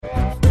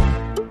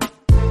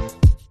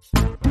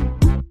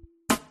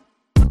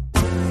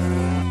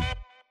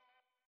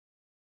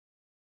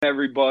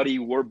Everybody,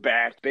 we're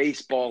back.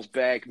 Baseball's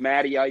back.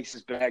 Matty Ice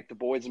is back. The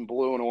boys in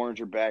blue and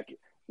orange are back.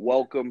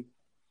 Welcome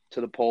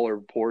to the Polar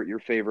Report, your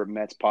favorite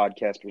Mets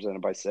podcast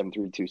presented by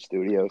 732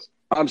 Studios.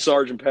 I'm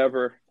Sergeant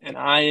Pepper. And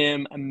I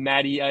am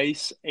Matty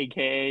Ice,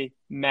 a.k.a.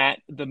 Matt,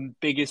 the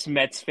biggest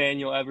Mets fan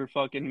you'll ever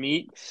fucking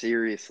meet.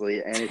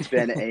 Seriously, and it's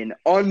been an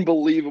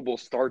unbelievable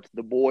start.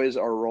 The boys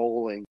are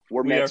rolling.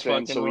 We're Mets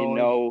fans, so we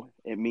know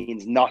it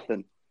means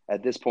nothing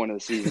at this point of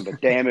the season,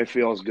 but damn, it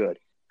feels good.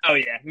 Oh,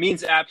 yeah. It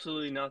means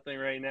absolutely nothing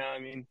right now. I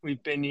mean,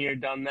 we've been here,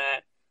 done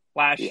that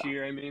last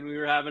year. I mean, we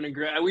were having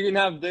we didn't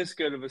have this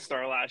good of a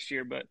start last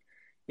year, but,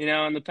 you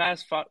know, in the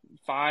past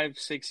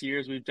 5-6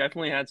 years, we've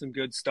definitely had some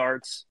good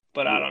starts.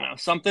 But I don't know.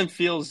 Something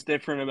feels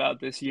different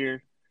about this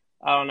year.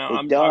 I don't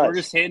know. We're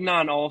just hitting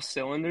on all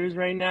cylinders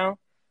right now.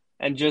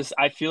 And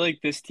I feel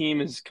like this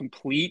team is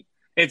complete.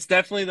 It's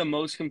definitely the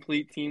most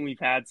complete team we've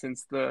had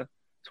since the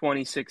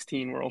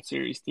 2016 World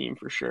Series team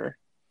for sure.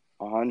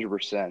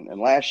 100%. And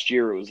last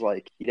year it was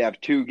like you'd have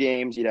 2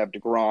 games, you'd have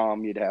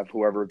DeGrom, you'd have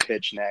whoever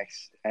pitch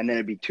next, and then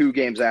it'd be 2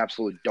 games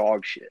absolute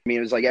dog shit. I mean,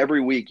 it was like every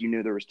week you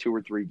knew there was 2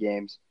 or 3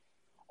 games,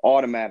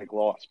 automatic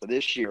loss. But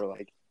this year,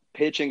 like,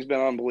 pitching's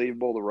been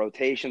unbelievable, the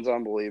rotation's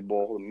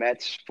unbelievable, the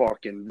Mets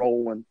fucking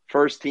rolling.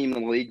 First team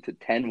in the league to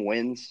 10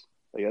 wins.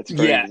 Like, that's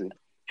crazy. Yeah.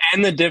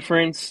 And the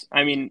difference,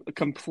 I mean, a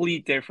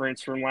complete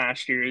difference from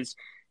last year is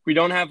we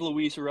don't have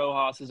Luis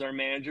Rojas as our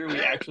manager.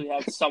 We actually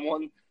have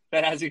someone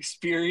that has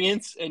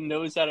experience and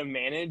knows how to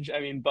manage. I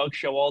mean, Buck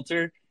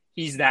Showalter,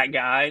 he's that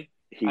guy.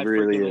 He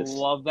really is. I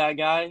love that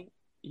guy.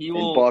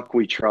 In Buck,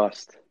 we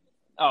trust.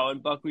 Oh, in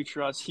Buck, we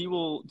trust. He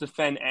will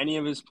defend any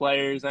of his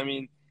players. I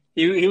mean,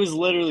 he was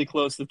literally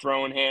close to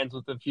throwing hands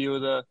with a few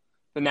of the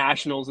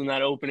Nationals in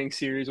that opening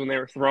series when they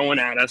were throwing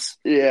at us.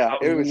 Yeah,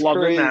 it was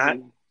crazy.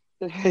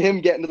 That.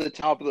 Him getting to the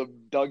top of the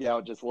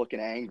dugout just looking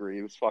angry.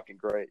 It was fucking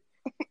great.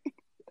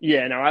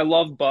 Yeah, no, I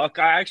love Buck.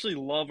 I actually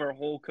love our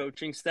whole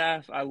coaching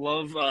staff. I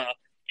love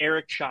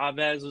Eric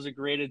Chavez was a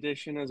great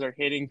addition as our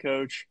hitting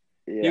coach.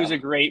 Yeah. He was a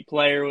great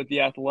player with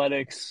the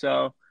Athletics.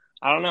 So,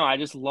 I don't know.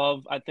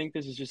 I think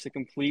this is just a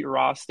complete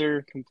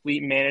roster,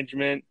 complete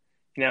management.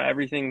 You know,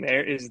 everything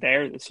there is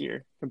there this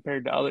year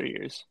compared to other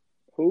years.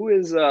 Who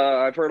is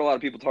I've heard a lot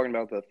of people talking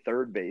about the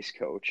third base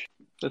coach.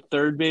 The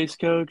third base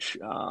coach?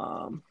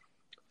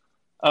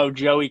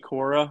 Joey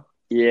Cora.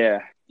 Yeah.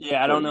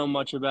 Yeah, I don't know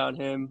much about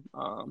him.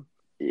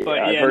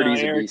 I've heard he's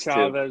Eric a beast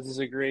Chavez too. is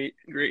a great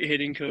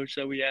hitting coach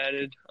that we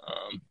added.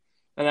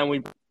 And then we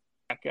brought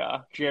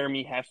back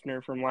Jeremy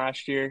Hefner from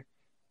last year,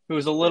 who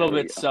was a little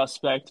bit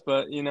suspect,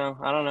 but, you know,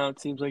 I don't know. It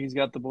seems like he's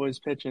got the boys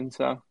pitching,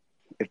 so.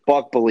 If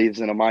Buck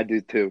believes in him, I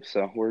do too,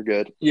 so we're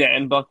good. Yeah,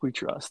 and Buck we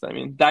trust. I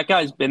mean, that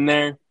guy's been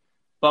there.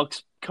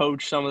 Buck's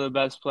coached some of the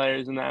best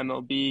players in the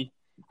MLB.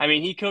 I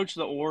mean, he coached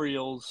the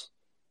Orioles,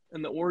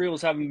 and the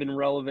Orioles haven't been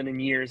relevant in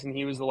years, and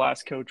he was the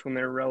last coach when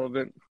they were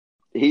relevant.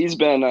 He's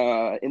been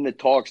in the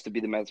talks to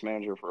be the Mets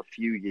manager for a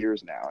few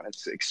years now, and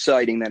it's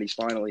exciting that he's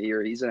finally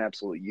here. He's an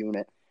absolute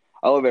unit.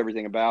 I love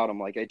everything about him.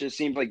 Like, it just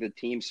seems like the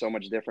team's so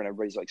much different.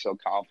 Everybody's, like, so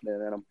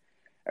confident in him.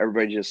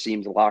 Everybody just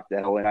seems locked the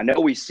hell in. I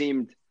know we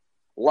seemed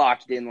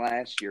locked in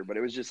last year, but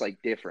it was just, like,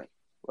 different.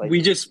 Like,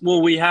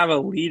 we have a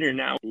leader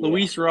now. Yeah.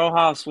 Luis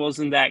Rojas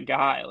wasn't that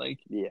guy. Like,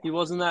 he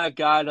wasn't that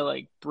guy to,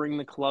 like, bring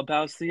the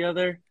clubhouse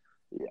together.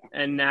 Yeah.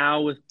 And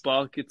now with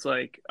Buck, it's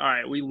like, all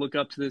right, we look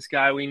up to this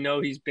guy. We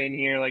know he's been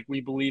here. Like, we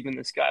believe in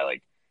this guy.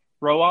 Like,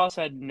 Rojas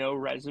had no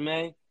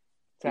resume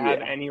to have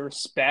any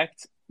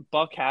respect.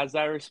 Buck has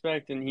that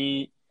respect, and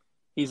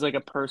he's like a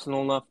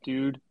personal enough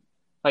dude.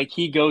 Like,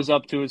 he goes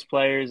up to his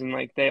players, and,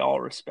 like, they all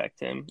respect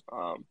him.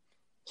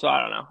 So I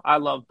don't know. I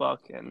love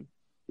Buck, and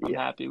I'm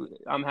happy.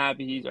 I'm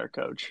happy he's our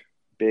coach.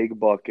 Big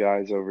Buck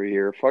guys over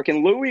here.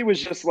 Fucking Louis was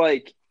just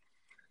like.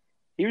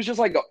 He was just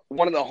like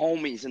one of the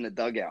homies in the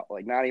dugout,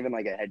 like not even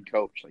like a head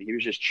coach. Like, he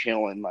was just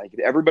chilling. Like,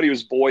 everybody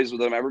was boys with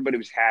him. Everybody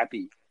was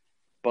happy,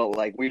 but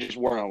like we just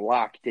weren't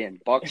locked in.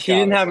 Buck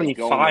didn't have any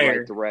fire. In the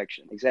right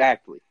direction.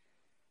 Exactly.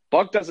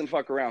 Buck doesn't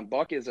fuck around.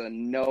 Buck is a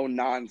no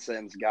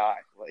nonsense guy.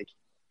 Like,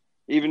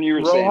 even you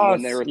were saying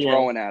when they were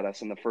throwing at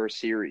us in the first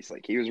series,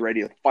 like he was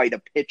ready to fight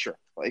a pitcher.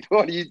 Like,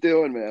 what are you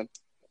doing, man?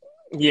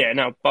 Yeah,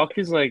 no, Buck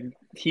is like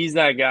he's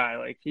that guy.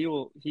 Like he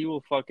will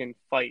fucking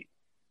fight.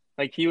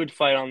 Like, he would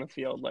fight on the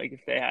field, like,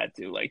 if they had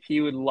to. Like, he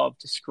would love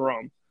to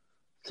scrum.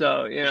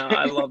 So, you know,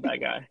 I love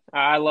that guy.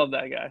 I love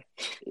that guy.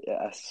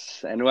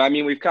 Yes. And, I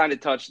mean, we've kind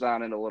of touched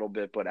on it a little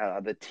bit, but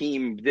the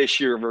team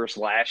this year versus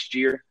last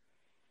year,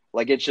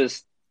 like, it's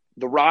just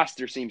the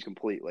roster seems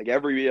complete. Like,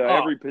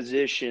 every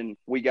position,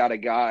 we got a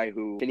guy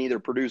who can either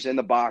produce in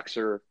the box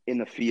or in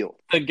the field.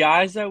 The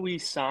guys that we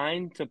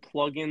signed to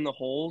plug in the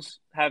holes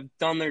have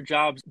done their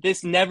jobs.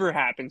 This never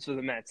happens for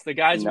the Mets. The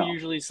guys we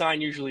usually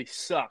sign usually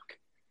suck.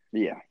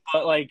 Yeah.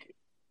 But, like,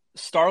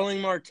 Starling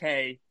Marte,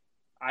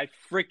 I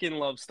freaking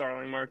love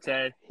Starling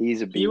Marte.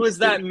 He's a beast. He was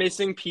that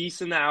missing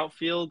piece in the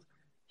outfield.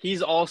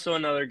 He's also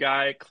another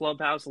guy,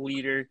 clubhouse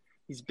leader.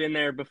 He's been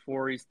there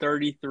before. He's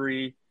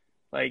 33.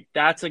 Like,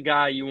 that's a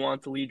guy you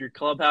want to lead your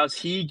clubhouse.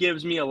 He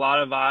gives me a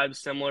lot of vibes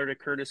similar to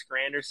Curtis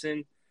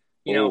Granderson.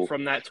 Oh,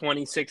 from that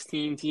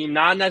 2016 team.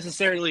 Not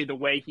necessarily the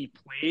way he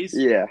plays,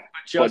 yeah.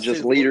 but But just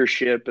just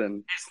leadership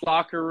and his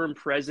locker room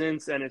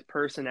presence and his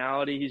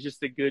personality. He's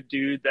just a good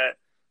dude that,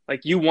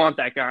 like, you want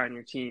that guy on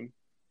your team.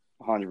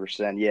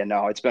 100%. Yeah,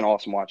 no, it's been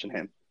awesome watching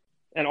him.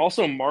 And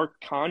also, Mark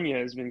Kanya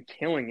has been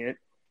killing it.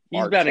 He's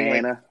Mark batting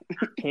like Canna.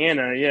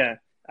 Canna, yeah.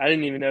 I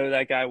didn't even know who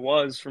that guy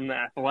was from the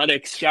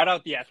Athletics. Shout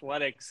out the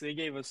Athletics. They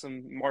gave us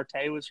some.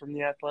 Marte was from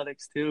the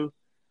Athletics too.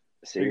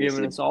 They're giving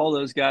Seriously. us all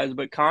those guys.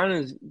 But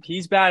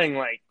he's batting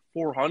like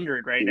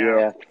 400 right now.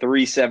 Yeah,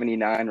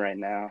 379 right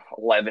now.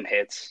 11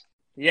 hits,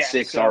 Yeah,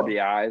 6 so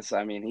RBIs.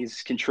 I mean,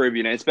 he's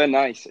contributing. It's been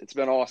nice. It's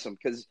been awesome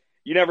because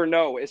you never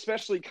know,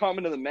 especially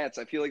coming to the Mets.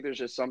 I feel like there's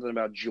just something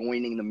about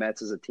joining the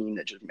Mets as a team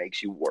that just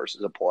makes you worse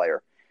as a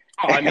player.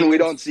 I mean, And we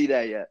don't see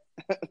that yet.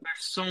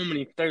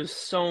 there's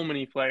so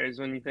many players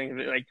when you think of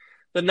it. Like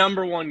the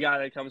number one guy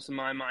that comes to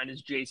my mind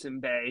is Jason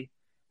Bay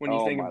when you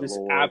Oh, think my of just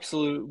Lord.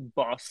 absolute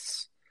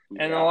busts.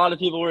 And a Yeah. lot of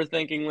people were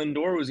thinking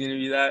Lindor was going to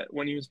be that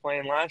when he was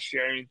playing last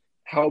year. I mean,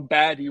 how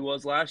bad he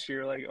was last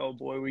year. Like, oh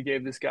boy, we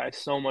gave this guy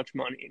so much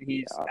money, and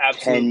he's 10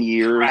 absolute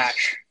years,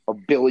 trash.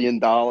 $1 billion,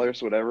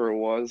 whatever it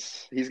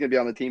was. He's going to be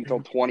on the team till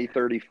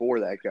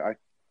 2034, that guy.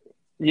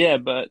 Yeah,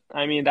 but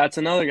I mean, that's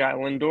another guy,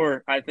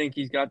 Lindor. I think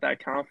he's got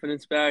that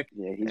confidence back.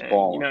 Yeah, he's And,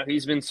 balling.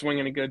 he's been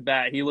swinging a good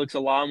bat. He looks a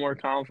lot more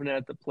confident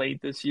at the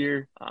plate this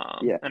year.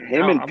 Yeah, And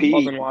him and I'm Pete.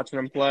 loving watching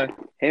him play.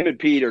 Him and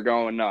Pete are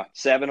going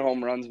nuts. 7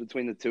 home runs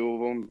between the two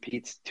of them.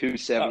 Pete's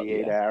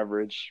 278 Oh, yeah.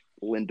 average.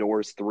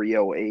 Lindor's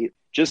 308.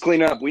 Just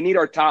clean up. We need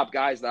our top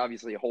guys to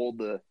obviously hold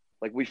the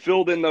 – like we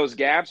filled in those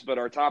gaps, but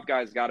our top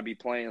guys got to be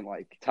playing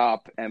like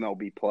top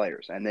MLB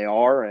players. And they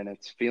are, and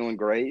it's feeling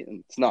great,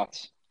 and it's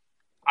nuts.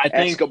 I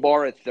think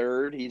Escobar at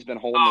third. He's been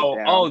holding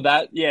it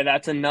down.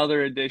 that's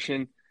another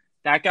addition.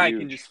 That guy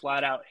can Huge. just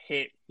flat out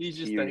hit. He's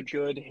just a Huge.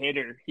 good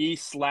hitter. He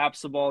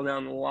slaps the ball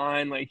down the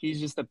line. Like,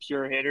 he's just a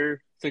pure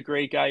hitter. It's a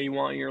great guy you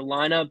want in your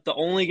lineup. The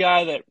only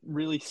guy that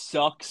really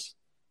sucks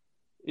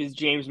is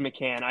James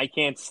McCann. I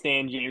can't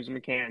stand James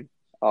McCann.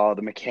 Oh,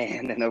 the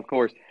McCann. And, of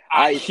course,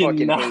 I fucking hate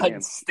him.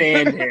 cannot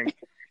stand him.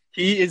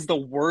 He is the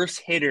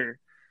worst hitter.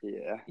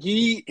 Yeah.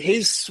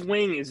 His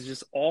swing is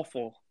just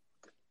awful.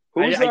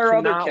 Who's I our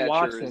other cannot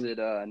watch catcher? him. Is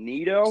it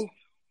Nito?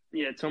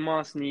 Yeah,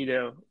 Tomas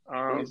Nido.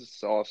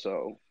 He's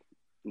also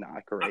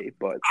not great,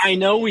 but I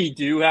know we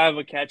do have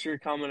a catcher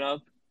coming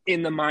up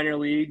in the minor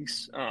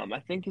leagues. I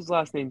think his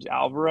last name's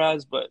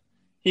Alvarez, but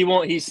he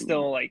won't. He's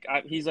still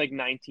he's like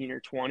 19 or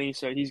 20,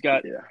 so he's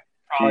got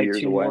probably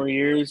 2 more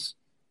years.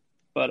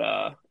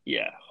 But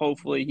yeah,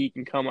 hopefully he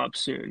can come up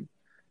soon.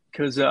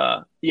 Because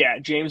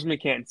James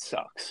McCann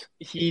sucks.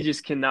 He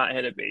just cannot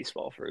hit a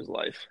baseball for his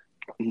life.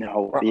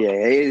 No, yeah,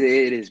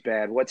 it is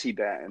bad. What's he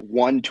batting?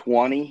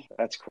 120?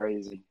 That's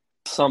crazy.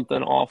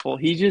 Something awful.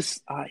 He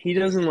just he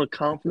doesn't look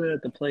confident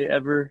at the plate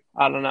ever.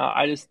 I don't know.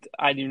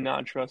 I do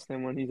not trust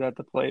him when he's at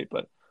the plate.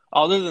 But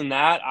other than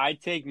that, I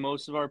take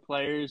most of our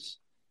players,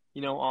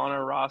 on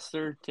our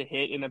roster to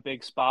hit in a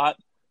big spot.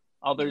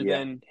 Other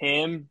than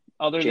him,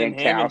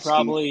 and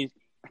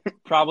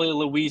probably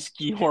Luis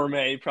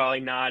Guillorme,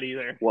 probably not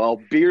either.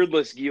 Well,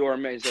 beardless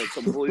Guillorme is a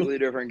completely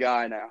different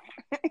guy now.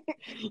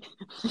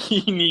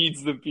 He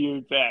needs the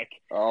beard back.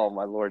 Oh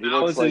my Lord, he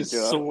looks like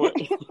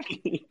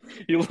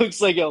he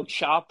looks like El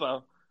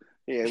Chapo.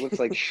 Yeah, he looks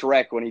like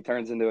Shrek when he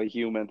turns into a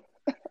human.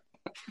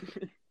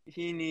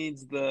 He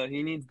needs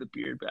the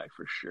beard back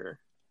for sure.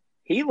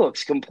 He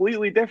looks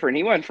completely different.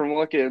 He went from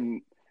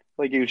looking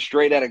like he was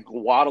straight out of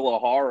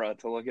Guadalajara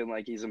to looking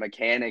like he's a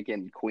mechanic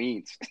in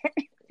Queens.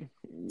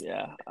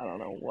 Yeah, I don't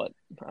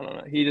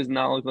know. He does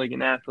not look like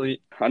an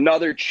athlete.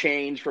 Another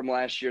change from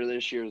last year to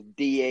this year is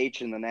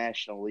DH in the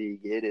National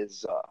League. It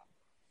is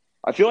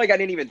I feel like I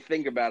didn't even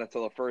think about it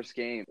till the first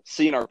game.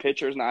 Seeing our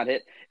pitchers not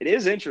hit. It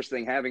is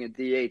interesting having a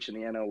DH in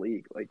the NL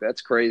League. Like,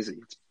 that's crazy.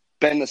 It's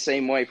been the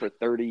same way for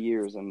 30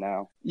 years and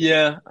now.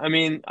 Yeah, I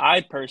mean,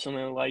 I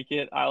personally like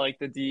it. I like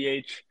the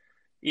DH,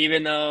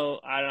 even though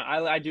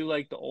I do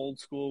like the old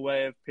school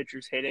way of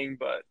pitchers hitting,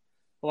 but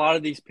a lot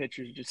of these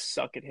pitchers just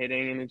suck at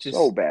hitting, and it's just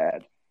so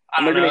bad.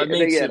 I don't know.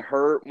 They get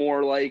hurt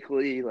more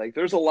likely. Like,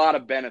 there's a lot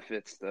of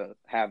benefits to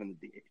having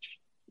the DH.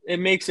 It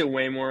makes it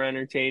way more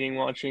entertaining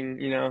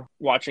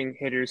watching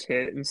hitters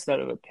hit instead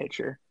of a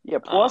pitcher. Yeah,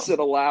 plus it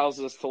allows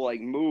us to,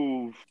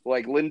 move.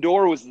 Like,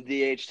 Lindor was the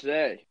DH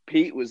today.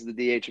 Pete was the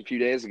DH a few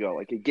days ago.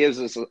 Like, it gives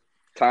us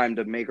time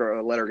to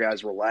let our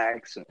guys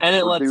relax. And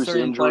it lets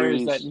certain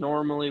injuries. players that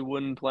normally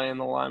wouldn't play in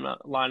the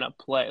lineup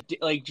play.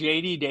 Like,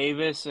 J.D.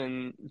 Davis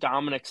and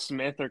Dominic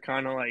Smith are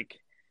kind of like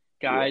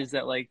guys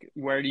that,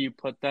 where do you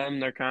put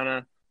them? They're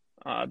kind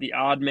of the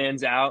odd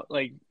man's out.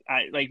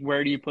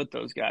 Where do you put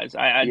those guys?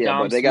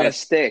 But they got to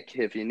stick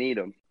if you need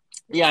them.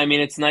 Yeah, I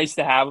mean, it's nice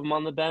to have them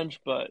on the bench,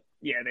 but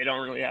yeah, they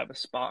don't really have a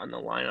spot in the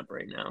lineup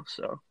right now.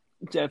 So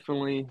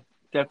definitely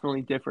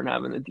different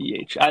having the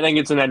DH. I think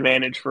it's an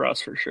advantage for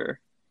us for sure.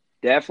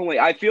 Definitely.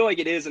 I feel like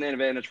it is an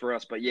advantage for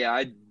us, but yeah,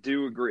 I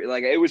do agree.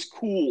 Like, it was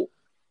cool.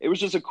 It was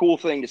just a cool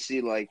thing to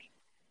see, like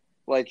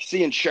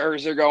seeing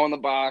Scherzer go in the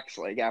box,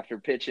 after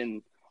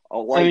pitching a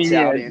lights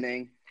out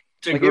inning.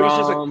 Like, it was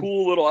just a DeGrom.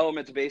 cool little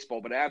element to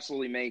baseball, but it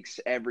absolutely makes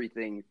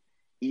everything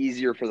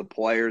easier for the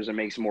players and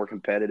makes it more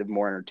competitive,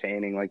 more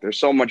entertaining. Like, there's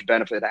so much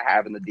benefit to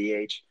having the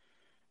DH,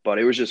 but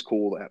it was just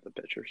cool to have the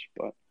pitchers.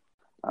 But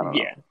I don't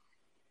know. Yeah.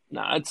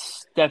 No,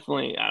 it's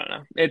definitely, I don't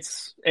know.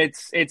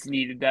 It's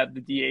needed to have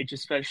the DH,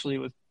 especially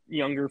with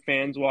younger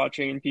fans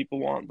watching and people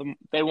want them.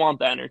 They want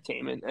the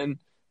entertainment, and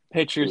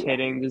pitchers Yeah.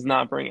 hitting does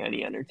not bring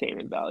any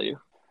entertainment value.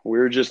 We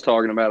were just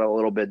talking about it a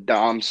little bit.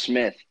 Dom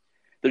Smith.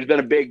 There's been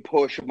a big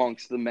push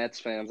amongst the Mets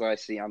fans I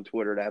see on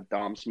Twitter to have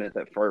Dom Smith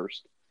at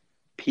first,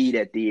 Pete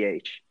at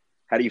DH.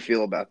 How do you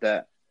feel about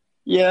that?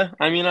 Yeah,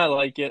 I mean, I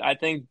like it. I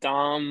think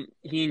Dom,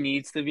 he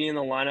needs to be in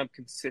the lineup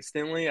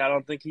consistently. I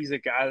don't think he's a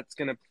guy that's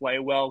going to play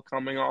well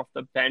coming off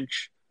the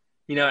bench,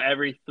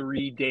 every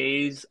 3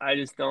 days. I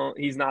just don't,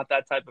 he's not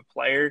that type of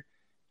player.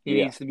 He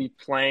Yeah. needs to be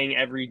playing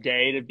every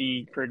day to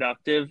be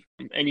productive.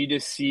 And you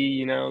just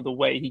see, the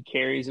way he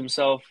carries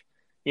himself,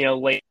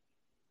 late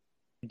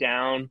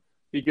down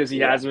because he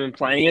Yeah. hasn't been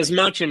playing as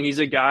much. And he's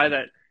a guy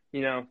that,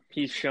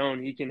 he's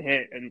shown he can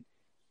hit, and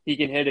he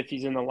can hit if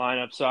he's in the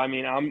lineup. So, I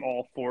mean, I'm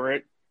all for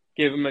it.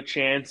 Give him a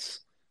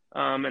chance.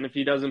 And if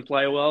he doesn't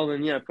play well,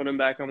 then yeah, put him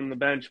back on the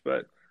bench.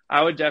 But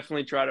I would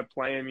definitely try to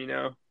play him,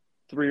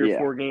 3 or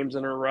 4 games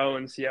in a row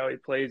and see how he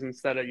plays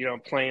instead of,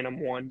 playing him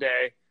one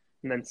day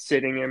and then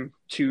sitting him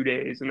 2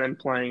 days and then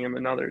playing him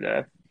another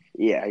day.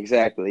 Yeah,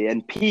 exactly.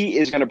 And Pete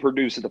is going to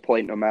produce at the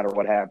plate no matter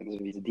what happens.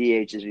 If he's a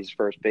DH, if he's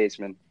first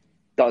baseman,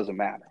 doesn't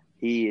matter.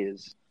 He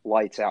is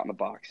lights out in the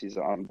box. He's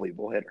an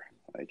unbelievable hitter.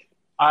 Like,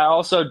 I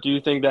also do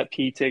think that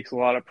Pete takes a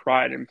lot of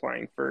pride in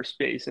playing first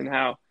base and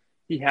how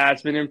he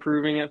has been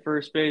improving at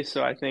first base.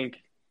 So I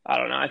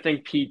don't know. I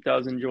think Pete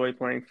does enjoy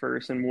playing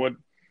first and would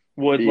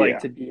like yeah.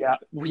 to be out.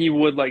 He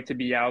would like to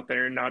be out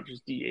there and not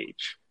just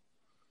DH.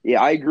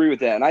 Yeah, I agree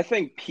with that. And I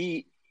think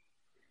Pete,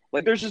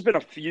 like, there's just been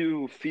a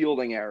few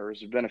fielding errors.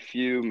 There's been a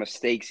few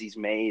mistakes he's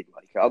made.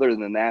 Like, other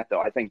than that,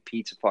 though, I think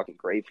Pete's a fucking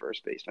great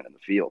first baseman in the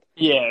field.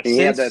 Yeah, And he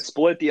had that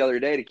split the other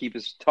day to keep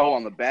his toe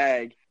on the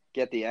bag,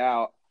 get the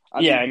out.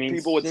 I mean,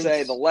 people would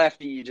say the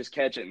lefty, you just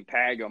catch it and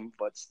tag him,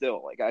 but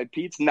still, like,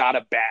 Pete's not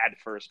a bad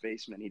first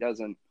baseman. He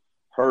doesn't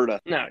hurt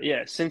us. No,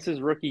 yeah. Since his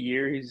rookie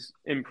year, he's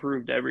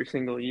improved every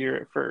single year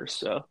at first.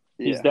 So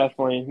he's Yeah.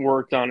 definitely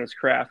worked on his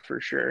craft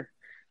for sure.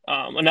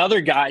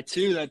 Another guy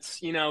too that's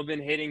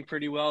been hitting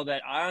pretty well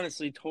that I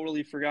honestly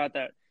totally forgot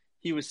that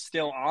he was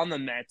still on the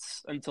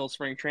Mets until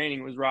spring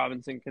training was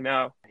Robinson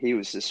Cano. He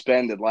was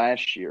suspended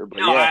last year, but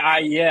No,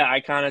 yeah. I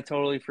kind of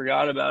totally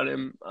forgot about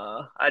him.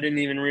 I didn't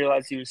even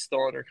realize he was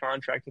still under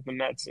contract with the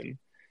Mets, and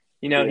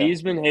Yeah.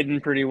 he's been hitting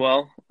pretty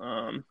well.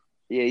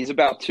 Yeah, he's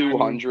about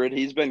 200.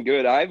 He's been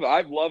good.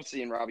 I've loved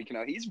seeing Robbie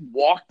Cano. He's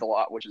walked a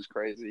lot, which is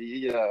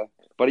crazy.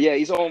 But yeah,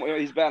 he's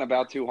been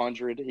about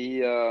 200.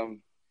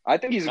 I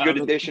think he's a good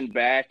addition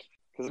back.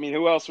 Because, I mean,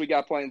 who else we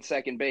got playing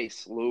second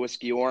base? Louis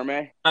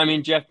Guillorme? I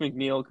mean, Jeff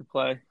McNeil could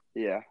play.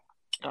 Yeah.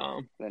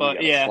 Then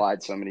but yeah,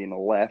 slide somebody in the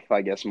left.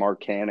 I guess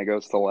Mark Canha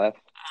goes to left.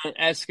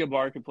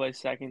 Escobar could play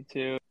second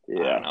too.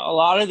 Yeah. I don't know. A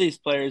lot of these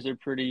players are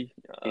pretty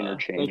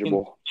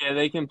interchangeable.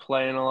 They can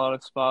play in a lot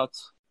of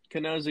spots.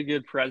 Cano's a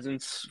good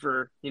presence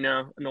for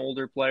an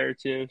older player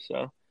too.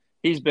 So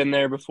he's been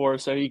there before,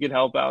 so he could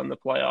help out in the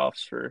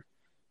playoffs for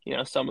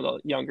some of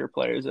the younger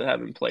players that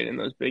haven't played in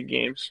those big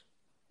games.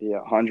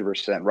 Yeah,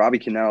 100%. Robbie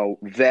Cano,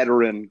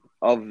 veteran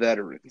of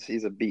veterans.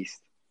 He's a beast.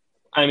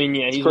 I mean,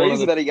 yeah, he's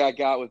crazy that he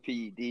got with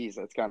PEDs.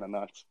 That's kind of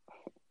nuts.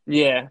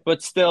 Yeah,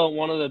 but still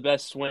one of the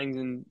best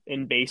swings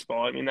in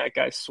baseball. I mean, that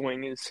guy's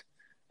swing is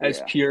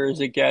as pure as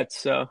it gets.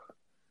 So,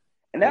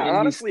 and that,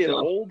 honestly, an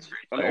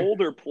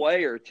older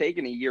player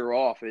taking a year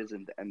off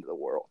isn't the end of the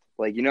world.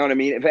 Like, you know what I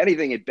mean? If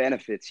anything, it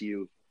benefits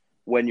you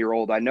when you're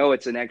old. I know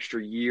it's an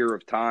extra year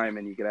of time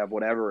and you could have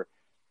whatever,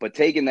 but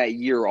taking that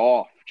year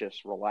off,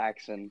 just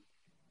relaxing.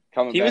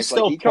 Coming he back, was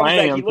still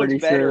playing. I'm pretty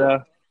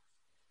sure.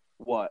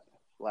 What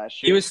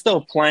last year? He was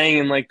still playing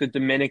in like the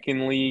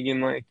Dominican League and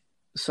like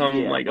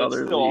some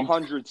other still leagues.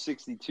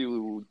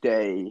 162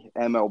 day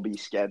MLB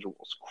schedule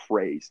is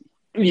crazy.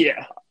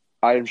 Yeah,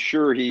 I'm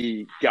sure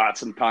he got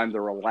some time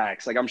to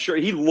relax. Like, I'm sure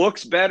he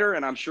looks better,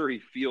 and I'm sure he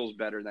feels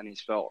better than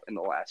he's felt in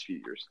the last few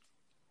years.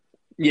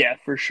 Yeah,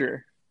 for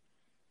sure.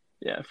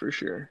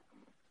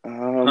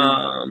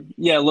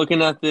 Yeah,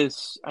 looking at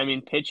this, I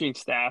mean, pitching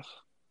staff.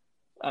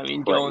 I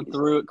mean, going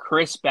through it,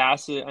 Chris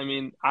Bassett. I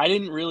mean, I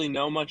didn't really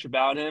know much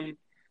about him.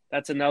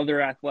 That's another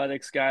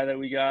athletics guy that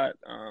we got.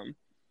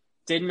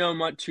 Didn't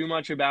know too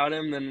much about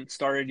him. Then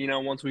started,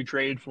 once we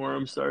traded for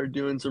him, started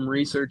doing some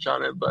research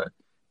on it. But,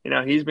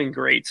 he's been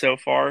great so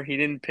far. He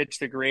didn't pitch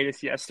the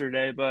greatest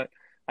yesterday, but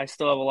I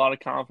still have a lot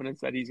of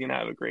confidence that he's going to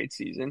have a great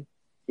season.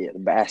 Yeah, the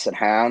Bassett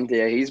Hound.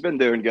 Yeah, he's been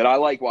doing good. I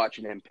like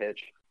watching him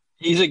pitch.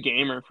 He's a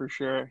gamer for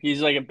sure. He's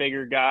like a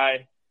bigger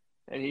guy.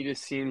 And he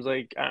just seems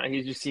like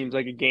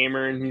a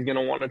gamer, and he's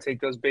gonna want to take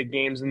those big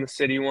games in the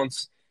city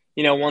once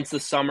the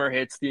summer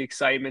hits. The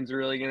excitement's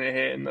really gonna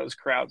hit, and those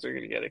crowds are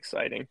gonna get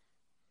exciting.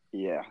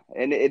 Yeah,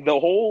 and the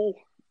whole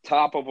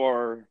top of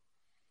our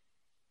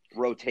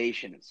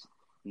rotation is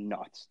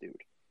nuts, dude.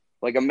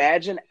 Like,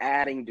 imagine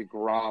adding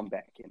DeGrom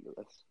back into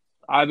this.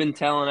 I've been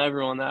telling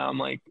everyone that. I'm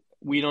like,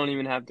 we don't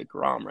even have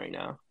DeGrom right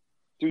now.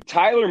 Dude,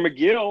 Tyler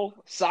McGill,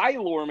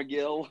 Cylor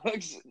McGill,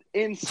 looks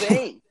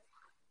insane.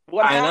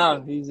 What I know.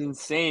 happened? He's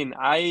insane.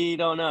 I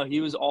don't know. He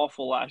was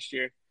awful last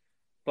year,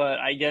 but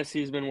I guess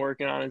he's been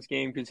working on his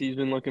game because he's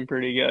been looking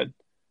pretty good.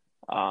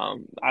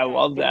 I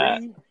love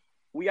that.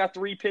 We got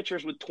 3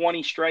 pitchers with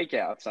 20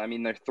 strikeouts. I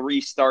mean, they're 3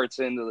 starts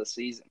into the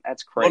season.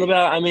 That's What crazy.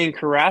 about, I mean,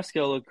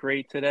 Carrasco looked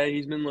great today.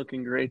 He's been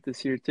looking great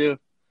this year, too.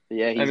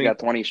 Yeah, I he's mean, got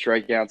 20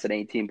 strikeouts and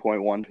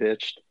 18.1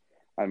 pitched.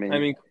 I I mean,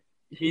 mean,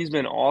 he's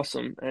been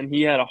awesome, and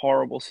he had a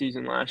horrible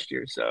season last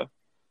year. So,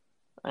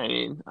 I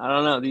mean, I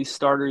don't know. These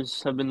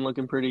starters have been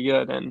looking pretty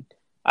good, and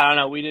I don't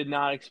know. We did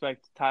not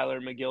expect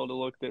Tyler McGill to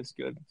look this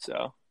good.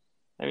 So,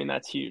 I mean,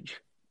 that's huge.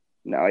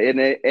 no,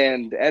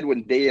 and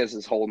Edwin Diaz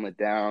is holding it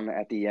down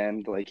at the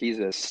end. Like, he's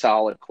a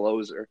solid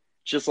closer.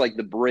 Just like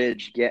the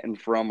bridge getting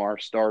from our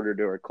starter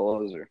to our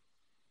closer.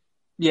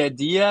 Yeah,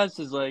 Diaz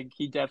is like,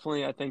 he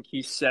definitely, I think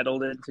he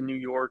settled into New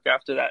York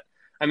after that.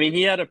 I mean,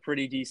 he had a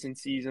pretty decent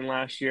season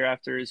last year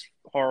after his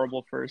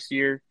horrible first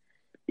year.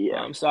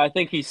 Yeah. So I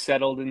think he's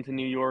settled into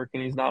New York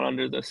and he's not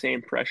under the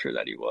same pressure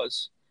that he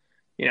was.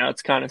 You know,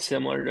 it's kind of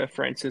similar to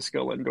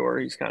Francisco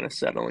Lindor. He's kind of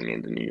settling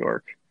into New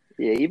York.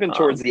 Yeah, even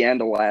towards the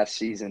end of last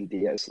season,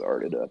 Diaz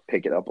started to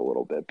pick it up a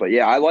little bit. But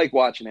yeah, I like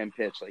watching him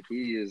pitch. Like,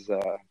 he is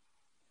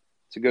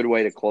it's a good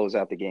way to close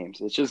out the games.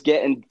 It's just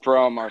getting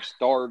from our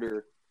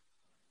starter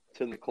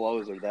to the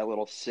closer, that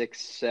little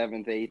 6th,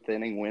 7th, 8th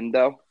inning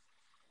window,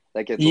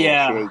 that gets a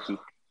little shaky.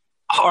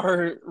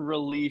 Our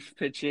relief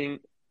pitching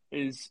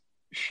is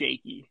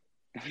shaky.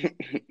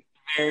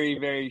 Very,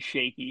 very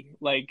shaky.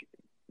 Like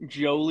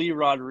Joely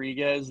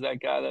Rodriguez, that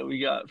guy that we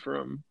got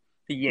from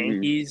the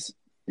Yankees.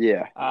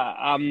 Yeah.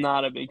 I'm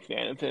not a big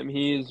fan of him.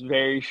 He is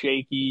very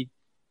shaky.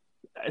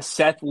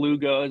 Seth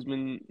Lugo has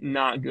been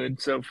not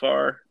good so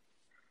far.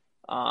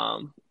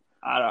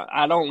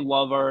 I don't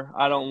love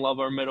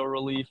our middle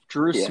relief.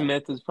 Drew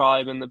Smith has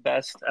probably been the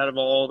best out of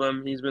all of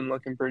them. He's been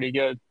looking pretty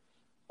good.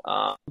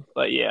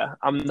 But yeah,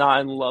 I'm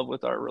not in love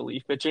with our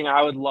relief pitching.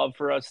 I would love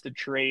for us to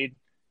trade,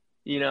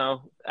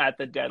 at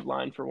the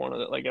deadline for one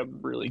of like a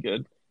really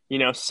good,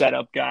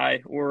 setup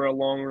guy or a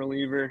long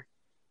reliever,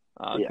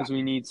 because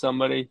we need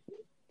somebody.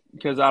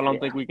 Because I don't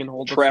think we can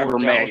hold the Trevor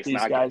fort down with these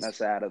not guys. Getting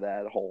us out of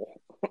that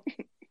hole.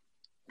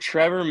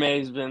 Trevor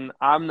May's been.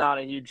 I'm not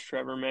a huge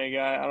Trevor May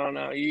guy. I don't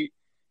know.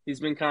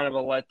 He's been kind of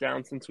a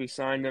letdown since we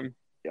signed him.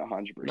 Yeah,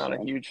 100%. Not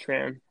a huge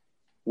fan.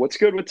 What's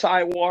good with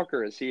Ty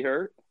Walker? Is he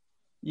hurt?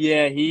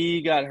 Yeah,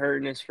 he got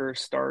hurt in his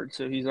first start,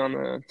 so he's on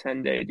a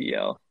 10-day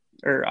DL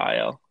or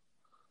IL.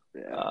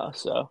 Yeah.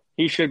 So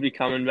he should be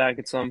coming back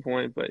at some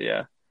point. But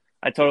yeah,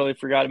 I totally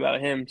forgot about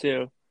him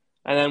too.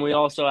 And then we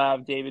also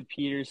have David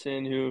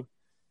Peterson, who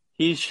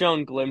he's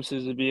shown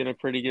glimpses of being a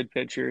pretty good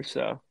pitcher.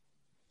 So,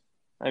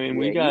 I mean,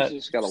 we got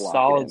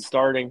solid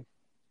starting.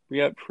 We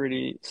got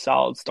pretty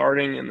solid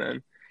starting, and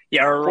then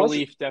our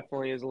relief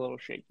definitely is a little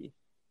shaky.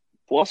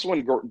 Plus,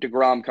 when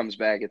DeGrom comes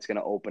back, it's going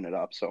to open it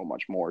up so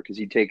much more because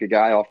you take a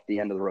guy off the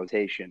end of the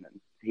rotation, and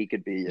he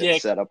could be a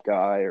setup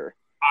guy. Or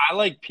I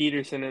like David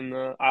Peterson in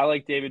the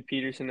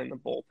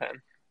bullpen.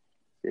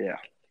 Yeah.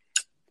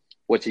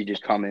 What's he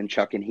just come in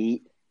chucking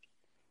heat?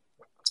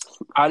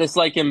 I just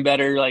like him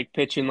better, like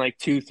pitching like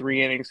 2-3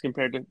 innings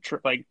compared to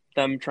like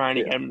them trying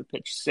to get him to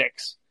pitch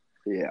 6.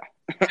 Yeah.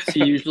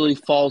 He usually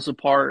falls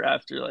apart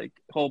after like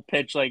he'll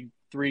pitch like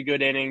 3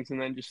 good innings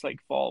and then just like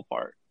fall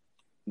apart.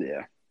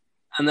 Yeah.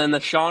 And then the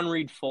Sean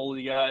Reed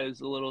Foley guy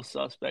is a little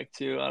suspect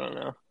too. I don't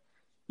know.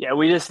 Yeah,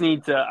 we just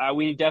need to.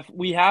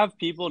 We have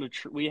people to.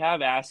 We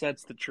have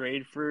assets to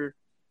trade for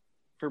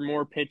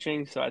more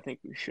pitching, so I think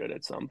we should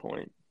at some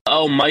point.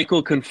 Oh,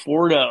 Michael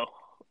Conforto.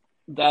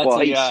 That's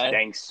a guy. He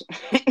stinks.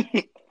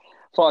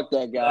 Fuck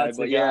that guy. That's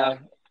guy.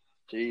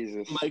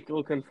 Jesus.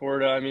 Michael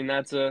Conforto. I mean,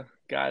 that's a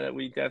guy that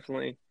we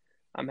definitely.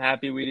 I'm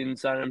happy we didn't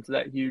sign him to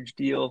that huge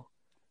deal.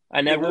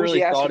 I never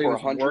really thought he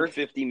was worth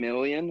 $150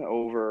 million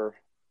over.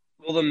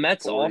 Well, the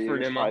Mets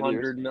offered him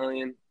 $100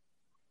 million.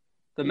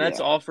 The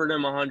Mets offered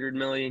him $100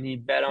 million. He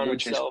bet on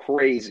himself.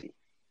 Which is crazy.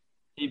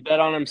 He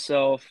bet on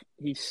himself.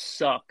 He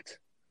sucked.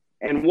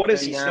 And what is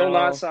he still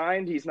not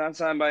signed? He's not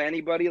signed by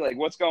anybody. Like,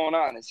 what's going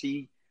on? Is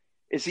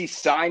he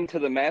signed to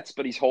the Mets,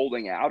 but he's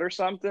holding out or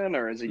something,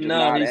 or is he just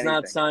not? No, he's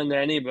not signed to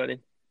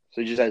anybody.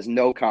 So he just has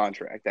no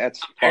contract.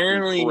 That's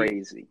fucking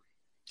crazy.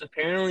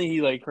 Apparently, he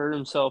hurt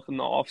himself in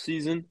the off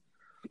season.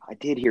 I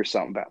did hear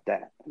something about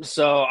that.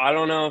 So I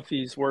don't know if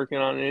he's working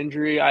on an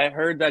injury. I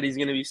heard that he's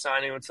going to be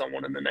signing with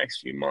someone in the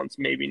next few months.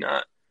 Maybe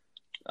not.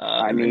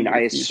 I mean, I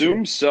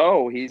assume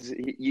so.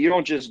 You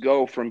don't just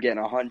go from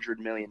getting $100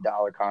 million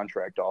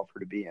contract offer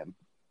to being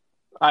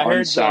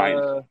unsigned.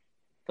 Heard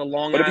the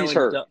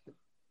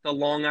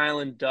Long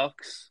Island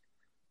Ducks,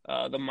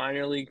 the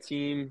minor league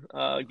team,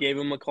 gave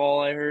him a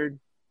call. I heard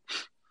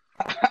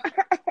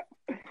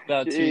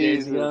about 2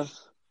 days ago.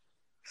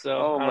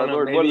 So, my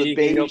Lord, maybe what are the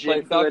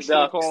Beijing Ducks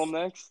going to call him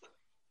next?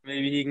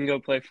 Maybe he can go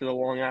play for the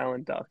Long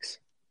Island Ducks.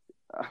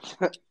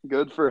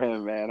 Good for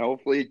him, man.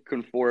 Hopefully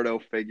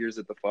Conforto figures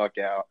it the fuck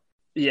out.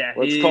 Yeah,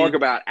 Let's talk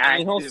about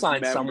he'll active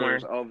sign members somewhere.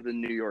 of the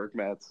New York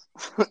Mets.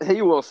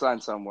 He will sign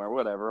somewhere,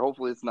 whatever.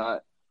 Hopefully it's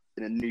not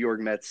in a New York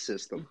Mets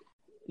system.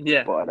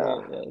 Yeah, But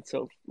well,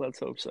 yeah, let's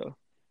hope so.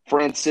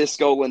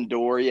 Francisco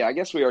Lindor, yeah, I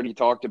guess we already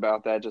talked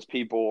about that. Just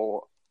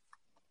people,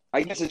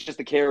 I guess it's just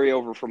a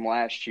carryover from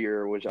last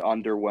year, which was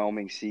an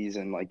underwhelming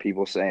season. Like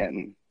people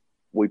saying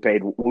we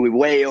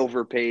way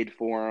overpaid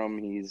for him.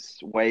 He's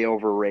way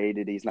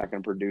overrated. He's not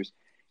going to produce.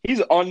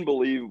 He's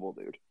unbelievable,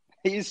 dude.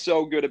 He's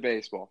so good at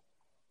baseball.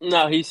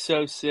 No, he's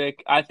so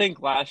sick. I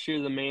think last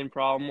year the main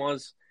problem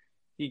was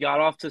he got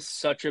off to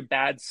such a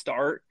bad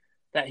start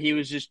that he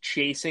was just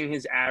chasing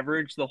his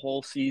average the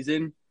whole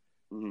season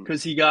Mhm.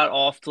 because he got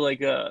off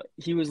to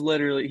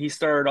he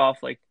started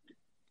off like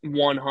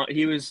 100.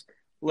 He was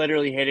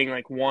literally hitting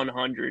like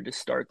 100 to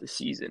start the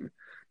season.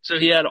 So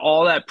he had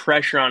all that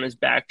pressure on his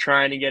back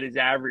trying to get his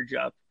average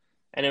up,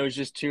 and it was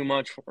just too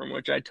much for him,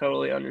 which I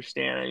totally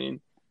understand. I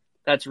mean,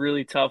 that's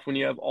really tough when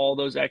you have all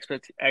those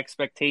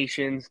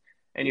expectations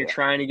and you're Yeah.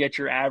 trying to get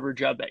your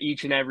average up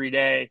each and every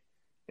day.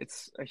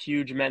 It's a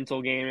huge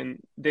mental game. And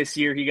this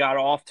year he got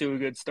off to a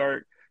good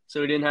start,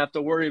 so he didn't have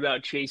to worry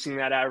about chasing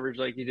that average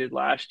like he did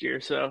last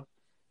year. So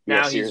Yeah,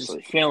 now he's just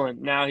seriously.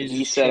 chilling. Now he's He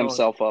just set chilling.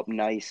 himself up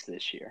nice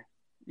this year.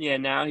 Yeah,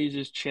 now he's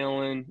just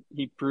chilling.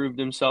 He proved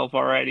himself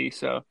already,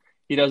 so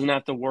he doesn't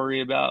have to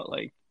worry about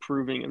like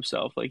proving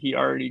himself like he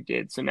already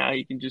did. So now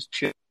he can just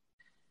chill.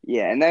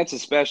 Yeah, and that's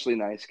especially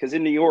nice because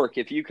in New York,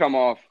 if you come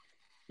off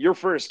your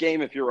first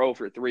game, if you're 0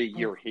 for 3,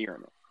 you're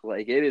hearing it.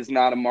 Like, it is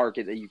not a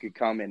market that you could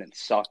come in and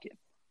suck in.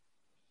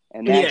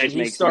 And that Yeah, and just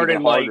makes it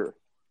even harder.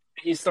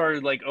 he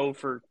started like 0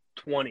 for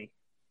 20.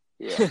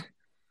 Yeah,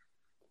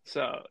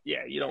 So,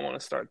 yeah, you don't want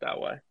to start that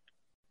way.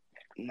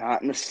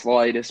 not in the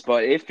slightest,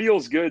 but it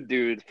feels good,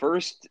 dude.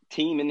 First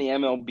team in the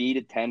MLB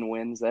to 10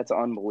 wins. That's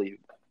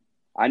unbelievable.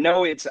 I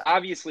know it's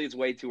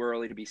way too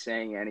early to be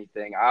saying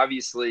anything.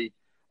 Obviously,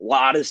 a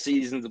lot of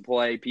seasons to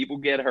play. People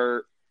get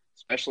hurt,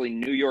 especially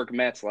New York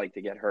Mets like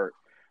to get hurt.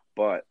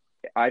 But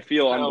I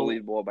feel So,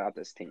 unbelievable about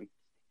this team.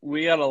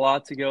 we got a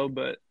lot to go,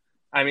 but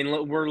I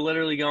mean, we're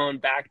literally going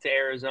back to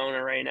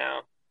Arizona right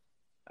now.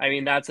 I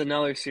mean, that's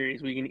another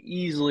series. We can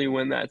easily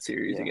win that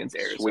series Yeah, against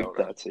sweep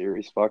Arizona. that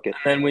series. Fuck it.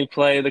 And then we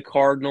play the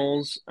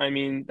Cardinals. I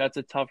mean, that's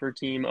a tougher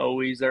team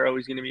always. They're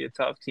always going to be a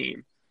tough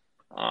team.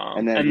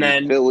 And And then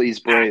then Phillies,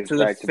 back Braves to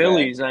the back to back.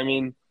 Phillies. I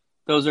mean,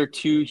 those are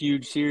two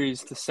huge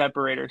series to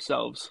separate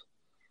ourselves.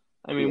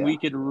 I mean, Yeah, we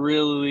could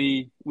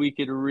really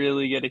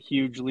get a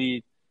huge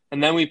lead,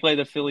 and then we play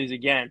the Phillies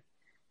again.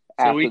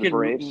 So after we the could,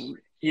 Braves.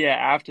 yeah,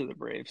 after the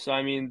Braves. So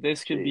I mean,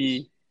 this could Jeez.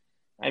 be.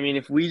 I mean,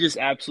 if we just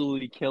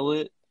absolutely kill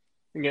it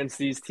against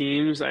these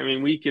teams, I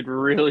mean, we could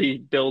really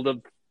build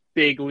a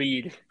big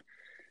lead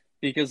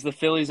because the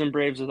Phillies and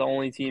Braves are the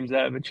only teams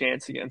that have a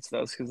chance against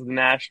us because the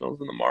Nationals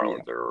and the Yeah.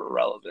 Marlins are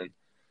irrelevant.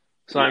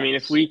 So I mean,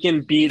 if Yes. we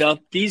can beat up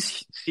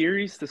these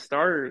series to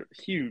start, are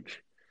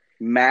huge.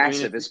 I mean,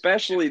 Massive,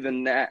 especially the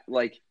net.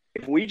 Like,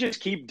 if we just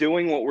keep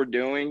doing what we're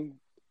doing,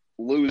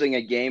 losing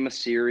a game a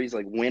series,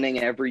 like winning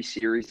every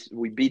series,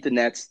 we beat the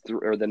Nats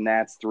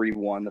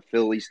 3-1, the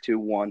Phillies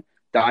 2-1,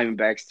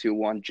 Diamondbacks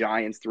 2-1,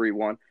 Giants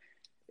 3-1.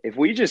 If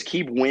we just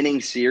keep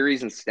winning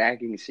series and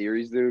stacking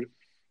series, dude,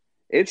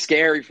 it's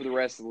scary for the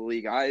rest of the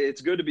league.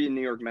 It's good to be a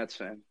New York Mets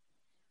fan.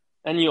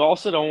 and you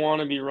also don't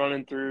want to be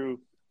running through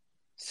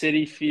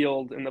City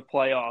Field in the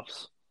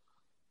playoffs.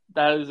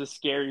 That is a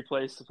scary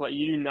place to play.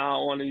 You do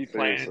not want to be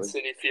playing in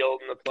Seriously. City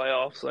Field in the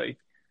playoffs. Like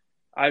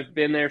I've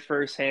been there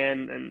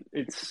firsthand, and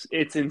it's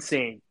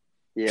insane.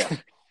 Yeah.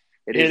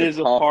 It is It a is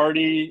a tough.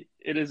 party.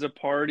 It is a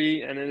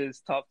party, and it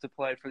is tough to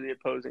play for the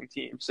opposing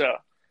team. So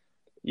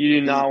you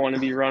do Is, not want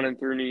to be running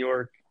through New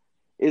York.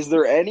 is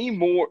there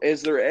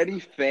any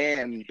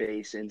fan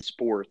base in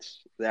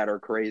sports that are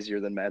crazier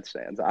than Mets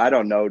fans? I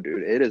don't know,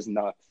 dude. It is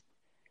nuts.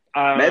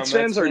 I don't know. Mets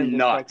Mets fans are fans are fucking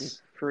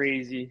nuts.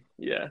 crazy.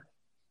 Yeah.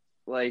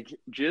 Like,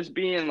 just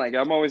being like,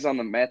 I'm always on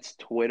the Mets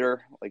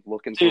Twitter, like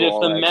looking Dude, through if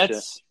all the that shit.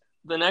 Mets,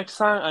 the next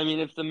time, I mean,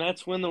 if the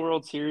Mets win the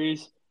World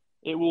Series,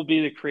 it will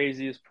be the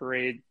craziest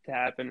parade to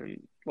happen in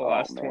the Oh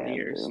last 20 man,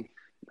 years. dude.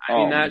 I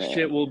mean, Oh that man,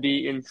 shit will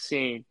be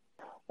insane.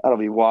 that'll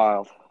be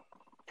wild.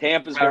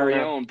 Tampa's I don't very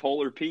know. own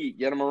Polar Pete,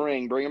 get him a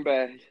ring, bring him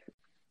back.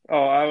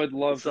 Oh, I would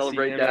We'll love to see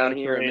celebrate him at a down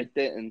here at parade.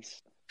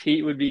 McDitton's.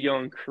 Pete would be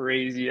going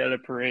crazy at a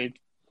parade.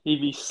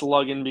 He'd be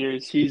slugging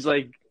beers. He's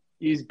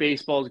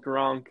baseball's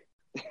Gronk.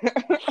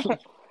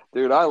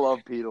 Dude, I love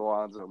Pete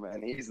Alonso,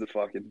 man. He's the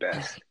fucking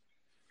best.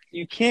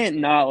 You can't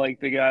not like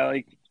the guy.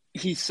 Like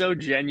he's so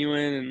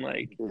genuine and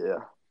like Yeah,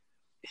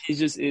 he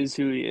just is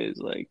who he is.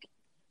 Like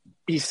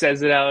he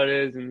says it how it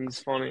is, and he's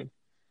funny.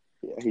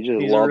 yeah. He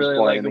just He's a loves really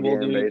playing the likable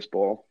game of dude.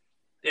 baseball.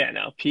 Yeah,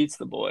 no, Pete's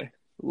the boy.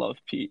 Love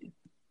Pete.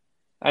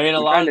 I mean, a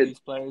We lot kind of of these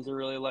players are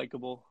really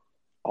likable.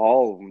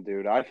 all of them,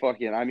 dude. I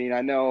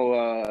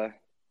know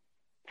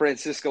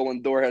Francisco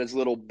Lindor had his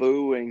little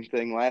booing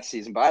thing last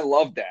season, but I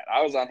loved that.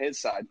 I was on his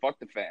side. Fuck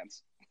the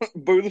fans.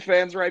 Boo the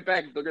fans right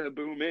back if they're going to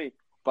boo me.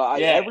 But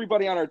Yeah,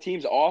 everybody on our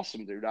team's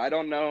awesome, dude. I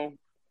don't know.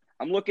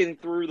 I'm looking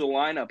through the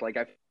lineup. Like,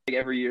 I feel like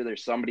every year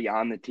there's somebody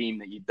on the team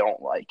that you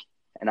don't like,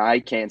 and I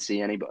can't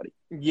see anybody.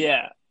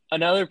 Yeah.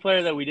 Another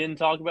player that we didn't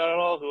talk about at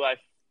all, who I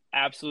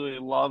absolutely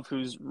love,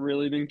 who's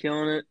really been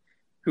killing it,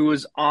 who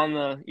was on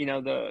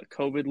the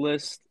COVID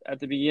list at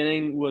the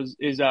beginning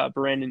is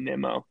Brandon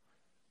Nimmo.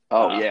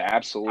 Oh Uh, yeah, I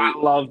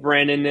absolutely. love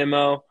Brandon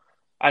Nimmo.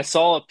 I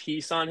saw a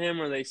piece on him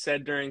where they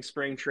said during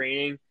spring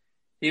training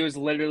he was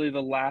literally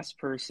the last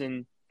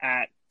person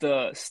at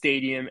the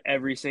stadium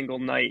every single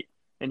night,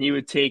 and he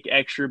would take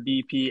extra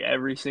BP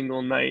every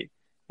single night,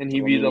 and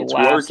he'd I be mean, the it's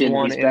last working.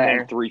 one He's in batting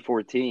there.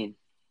 314.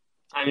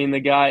 I mean, the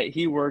guy,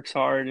 he works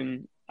hard,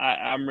 and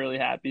I'm really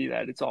happy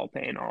that it's all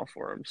paying off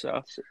for him.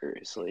 So,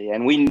 Seriously,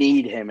 and we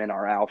need him in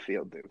our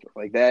outfield, dude.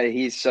 Like that,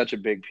 he's such a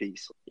big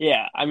piece.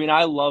 yeah, I mean,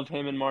 I love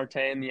him and Marte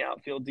in the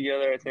outfield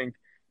together. I think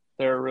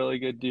they're a really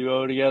good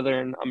duo together,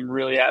 and I'm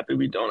really happy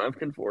we don't have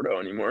Conforto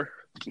anymore.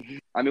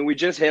 I mean, we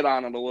just hit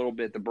on it a little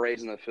bit, the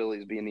Braves and the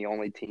Phillies being the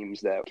only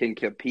teams that can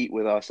compete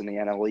with us in the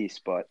NL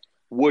East. But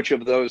which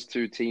of those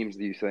two teams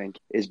do you think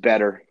is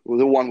better? Well,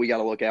 the one we got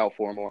to look out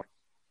for more.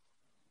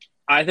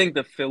 I think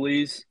the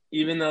Phillies,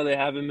 even though they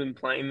haven't been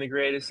playing the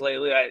greatest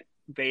lately,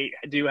 they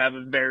do have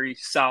a very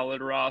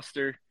solid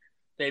roster.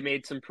 They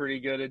made some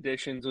pretty good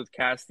additions with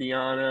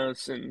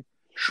Castellanos and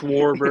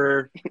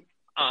Schwarber.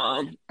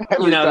 Every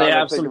They time I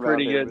have think some about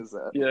pretty him, good. is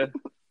that Yeah.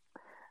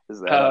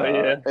 is that Oh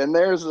yeah. and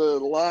there's a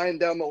line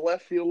down the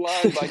left field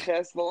line by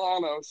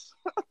Castellanos.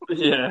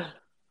 Yeah.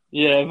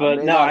 Yeah, I but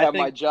may no, not I have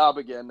my think job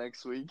again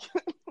next week.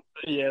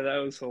 yeah, that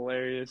was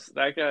hilarious.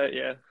 That guy,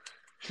 yeah.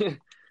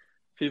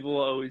 People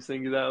always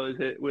think that was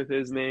hit with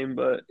his name,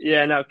 but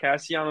yeah, no,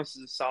 Castellanos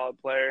is a solid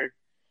player.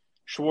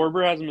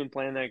 Schwarber hasn't been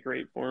playing that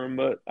great for him,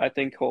 but I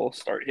think he'll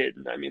start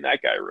hitting. I mean,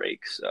 that guy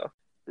rakes. So,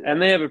 and Yeah,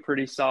 they have a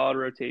pretty solid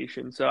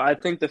rotation. So I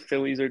think the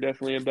Phillies are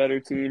definitely a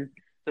better team.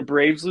 The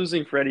Braves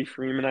losing Freddie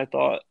Freeman, I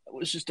thought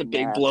was just a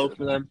big blow massive,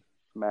 for them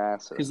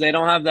massive. because they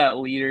don't have that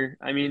leader.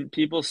 I mean,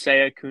 people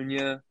say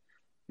Acuna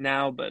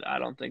now, but I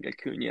don't think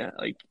Acuna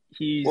Well, he's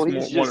he's one of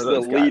just the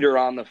those guys. leader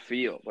on the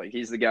field. Like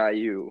he's the guy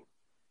you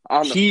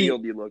on the He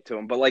field you look to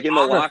him, but like in the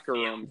on the locker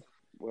room,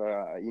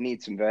 you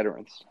need some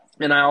veterans.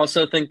 and I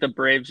also think the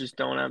Braves just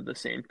don't have the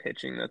same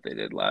pitching that they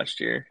did last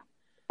year.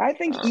 I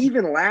think Um,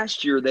 even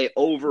last year they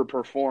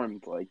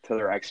overperformed like to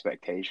their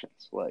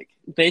expectations. Like,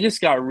 they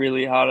just got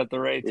really hot at the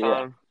right yeah,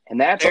 time. and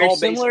that's They're all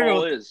similar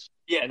baseball to is.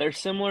 yeah, they're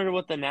similar to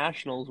what the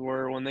Nationals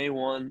were when they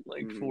won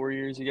like Mhm. 4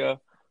 years ago.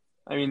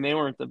 I mean, they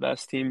weren't the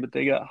best team, but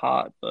they got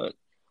hot. But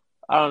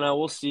I don't know.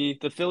 We'll see.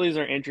 The Phillies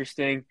are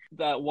interesting.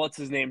 That what's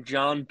his name,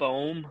 John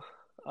Bohm.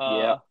 Yeah,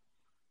 Uh,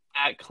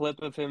 that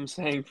clip of him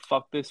saying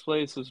 "fuck this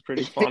place" was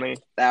pretty funny.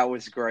 that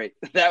was great.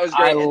 That was I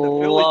great, and the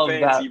Philly love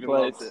fans that even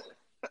loved place.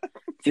 it.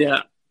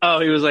 Yeah. Oh,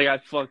 he was like, "I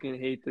fucking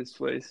hate this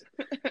place."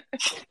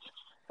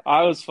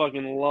 I was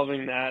fucking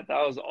loving that.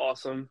 That was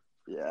awesome.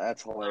 Yeah,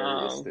 that's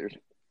hilarious, Um, dude.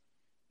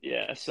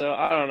 yeah, so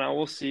I don't know.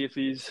 We'll see if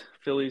these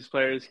Phillies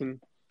players can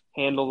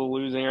handle the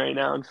losing right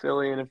now in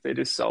Philly, and if they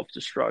just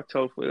self-destruct.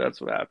 Hopefully, that's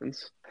what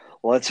happens.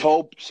 Let's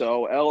hope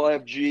so.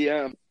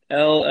 LFGM.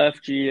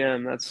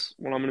 LFGM. That's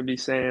what I'm going to be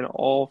saying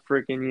all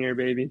freaking year,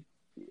 baby.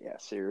 Yeah,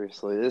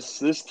 seriously,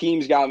 this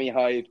team's got me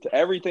hyped.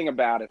 Everything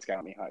about it's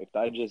got me hyped.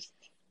 I just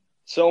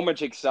so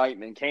much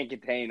excitement, can't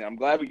contain it. I'm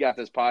glad we got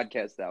this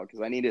podcast out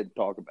because I needed to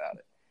talk about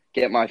it,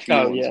 get my Oh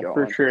feelings yeah, for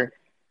going, sure,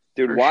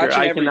 dude. for sure. Watching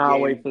I every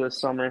cannot wait game, for the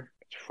summer.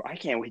 I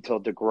can't wait till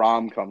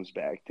DeGrom comes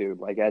back, dude.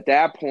 Like at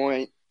that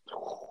point,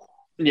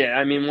 Yeah,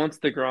 I mean, once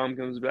the Grom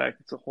comes back,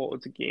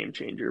 it's a game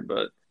changer.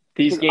 But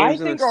these because I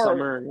games in the think our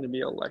summer are going to be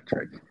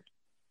electric.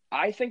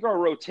 I think our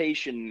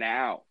rotation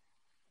now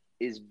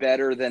is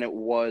better than it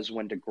was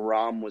when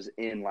DeGrom was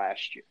in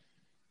last year.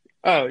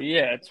 Oh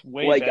yeah, it's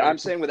way Like better. I'm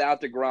saying,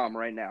 without DeGrom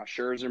right now,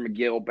 Scherzer,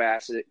 McGill,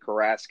 Bassett,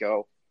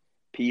 Carrasco,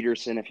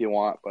 Peterson, if you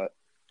want, but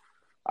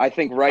I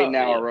think right Oh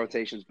now our yeah.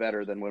 rotation's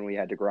better than when we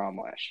had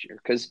DeGrom last year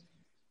because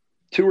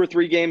 2 or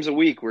 3 games a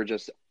week were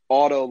just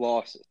auto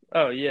losses.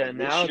 Oh yeah. Like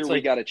this Now year, it's we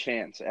like got a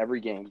chance every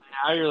game.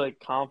 now you're like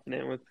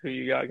confident with who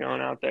you got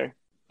going out there.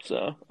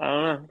 So I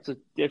don't know. It's a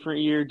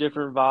different year,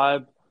 different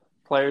vibe.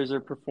 Players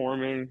are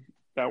performing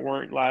that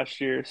weren't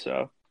last year.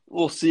 So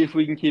we'll see if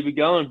we can keep it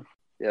going.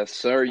 Yes,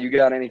 sir. You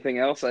got anything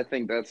else? I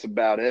think that's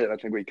about it. I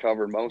think we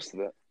covered most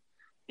of it.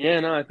 Yeah,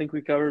 no, I think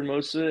we covered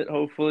most of it.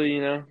 Hopefully,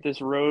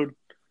 this road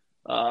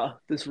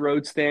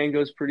stand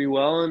goes pretty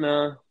well,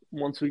 and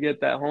once we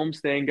get that home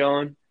stand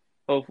going,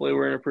 hopefully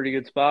we're in a pretty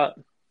good spot.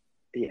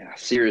 Yeah,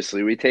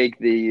 seriously, we take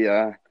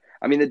the.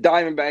 I mean, the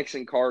Diamondbacks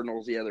and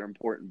Cardinals, yeah, they're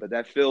important, but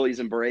that Phillies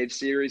and Braves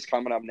series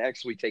coming up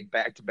next, we take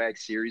back-to-back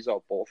series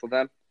off both of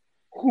them.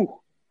 Whew,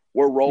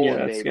 we're Yeah, rolling,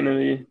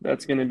 baby.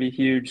 that's gonna be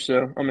huge.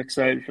 So I'm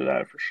excited for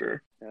that for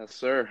sure. Yes,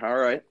 sir. All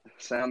right,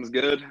 sounds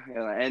good.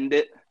 Gonna end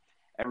it.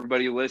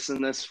 Everybody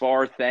listen this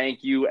far.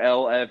 Thank you,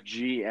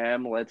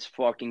 LFGM. Let's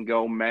fucking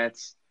go,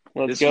 Mets.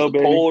 Let's This was go, the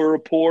baby. Polar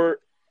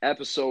Report,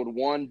 episode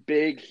 1.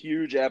 Big,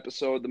 huge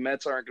episode. The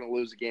Mets aren't going to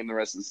lose a game the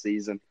rest of the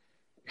season.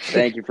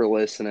 Thank you for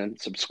listening.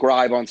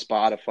 Subscribe on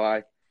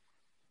Spotify.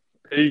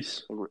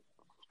 Peace.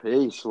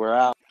 Peace. We're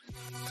out.